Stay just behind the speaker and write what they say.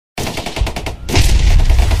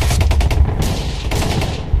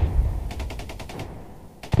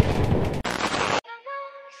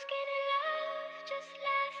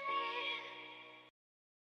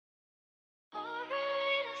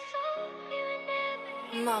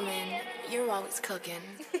Mommin, you're always cooking.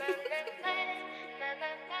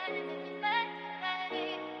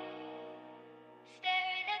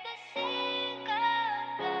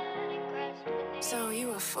 So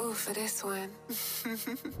you a fool for this one.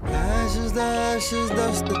 Ashes to ashes,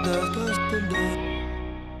 dust to dust, dust to dust.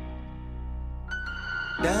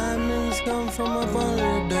 Diamonds come from up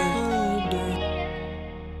under the dirt.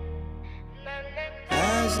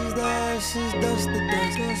 Ashes to ashes, dust to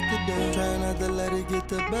dust, dust to dust. Try not to let it get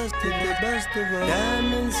the best of us.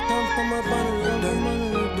 Diamonds come from up under the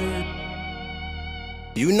dirt.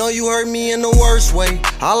 You know you hurt me in the worst way.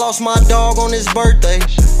 I lost my dog on his birthday.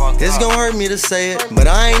 It's gon' hurt me to say it, but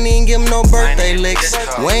I ain't even give him no birthday licks.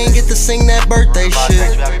 We ain't get to sing that birthday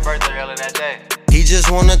shit. He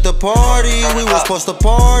just wanted to party. We was supposed to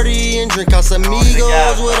party and drink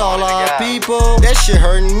Casamigos with all our people. That shit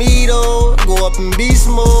hurting me though. Go up in beast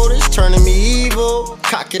mode, it's turning me evil.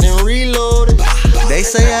 Cock it and reload it. They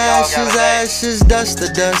say ashes, ashes, dust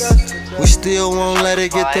to dust. We still won't let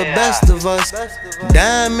it get the best of us.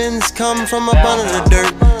 Diamonds come from up under the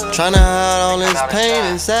dirt. Tryna hide all this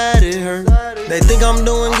pain inside, it hurt. They think I'm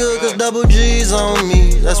doing good cause double G's on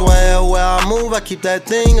me. That's why everywhere I move, I keep that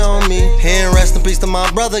thing on me. Here and rest in peace to my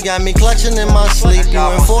brother, got me clutching in my sleep. You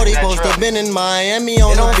and 40 supposed to been in Miami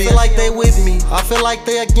on the beat. Feel like they with me, I feel like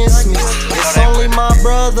they against me. It's only my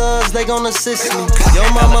brothers, they gon' assist me. Your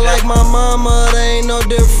mama like my mama, they ain't no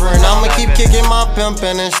different. I'ma keep kicking my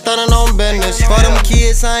pimpin' and stunning on business. For them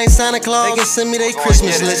kids, I ain't Santa Claus, they can send me their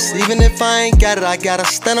Christmas list. Even if I ain't got it, I gotta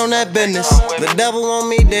stand on that business. The devil want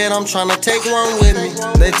me dead, I'm tryna take one with me.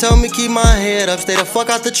 They tell me keep my head up, stay the fuck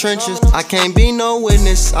out the trenches. I can't be no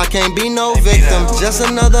witness, I can't be no victim. Just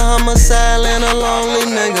another homicide and a lonely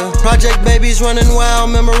nigga. Project babies running wild,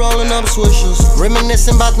 remember rolling up swishers.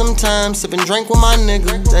 Reminiscing about them times, sipping drink with my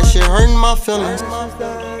nigga. That shit hurting my feelings.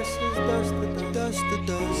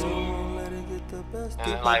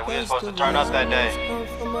 And like we was supposed to turn up that day.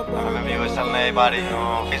 I remember you was telling everybody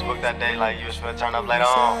on Facebook that day like you was supposed to turn up later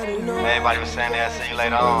on. Everybody was saying they'd see you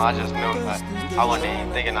later on. I just knew I wasn't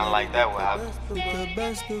even thinking nothing like that would happen.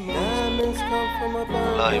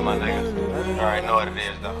 I love you, my nigga. You already know what it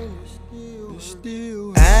is though.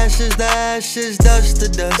 Ashes to ashes, dust to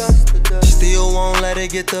dust. Still won't let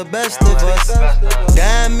it get the best of us.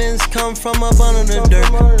 Diamonds come from up under the dirt.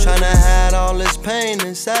 Tryna hide all this pain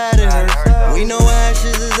inside, it hurt. We know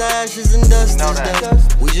ashes is ashes and dust is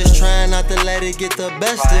dust. We just trying not to let it get the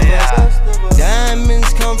best of us.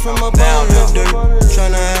 Diamonds come from up under the dirt.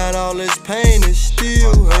 Tryna hide all this pain, it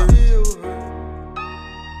still hurt.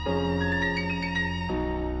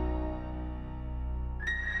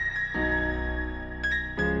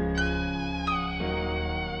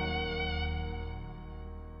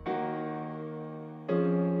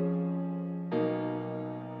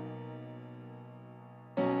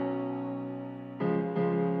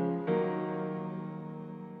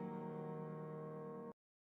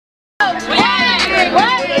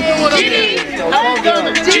 What?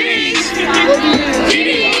 Genie!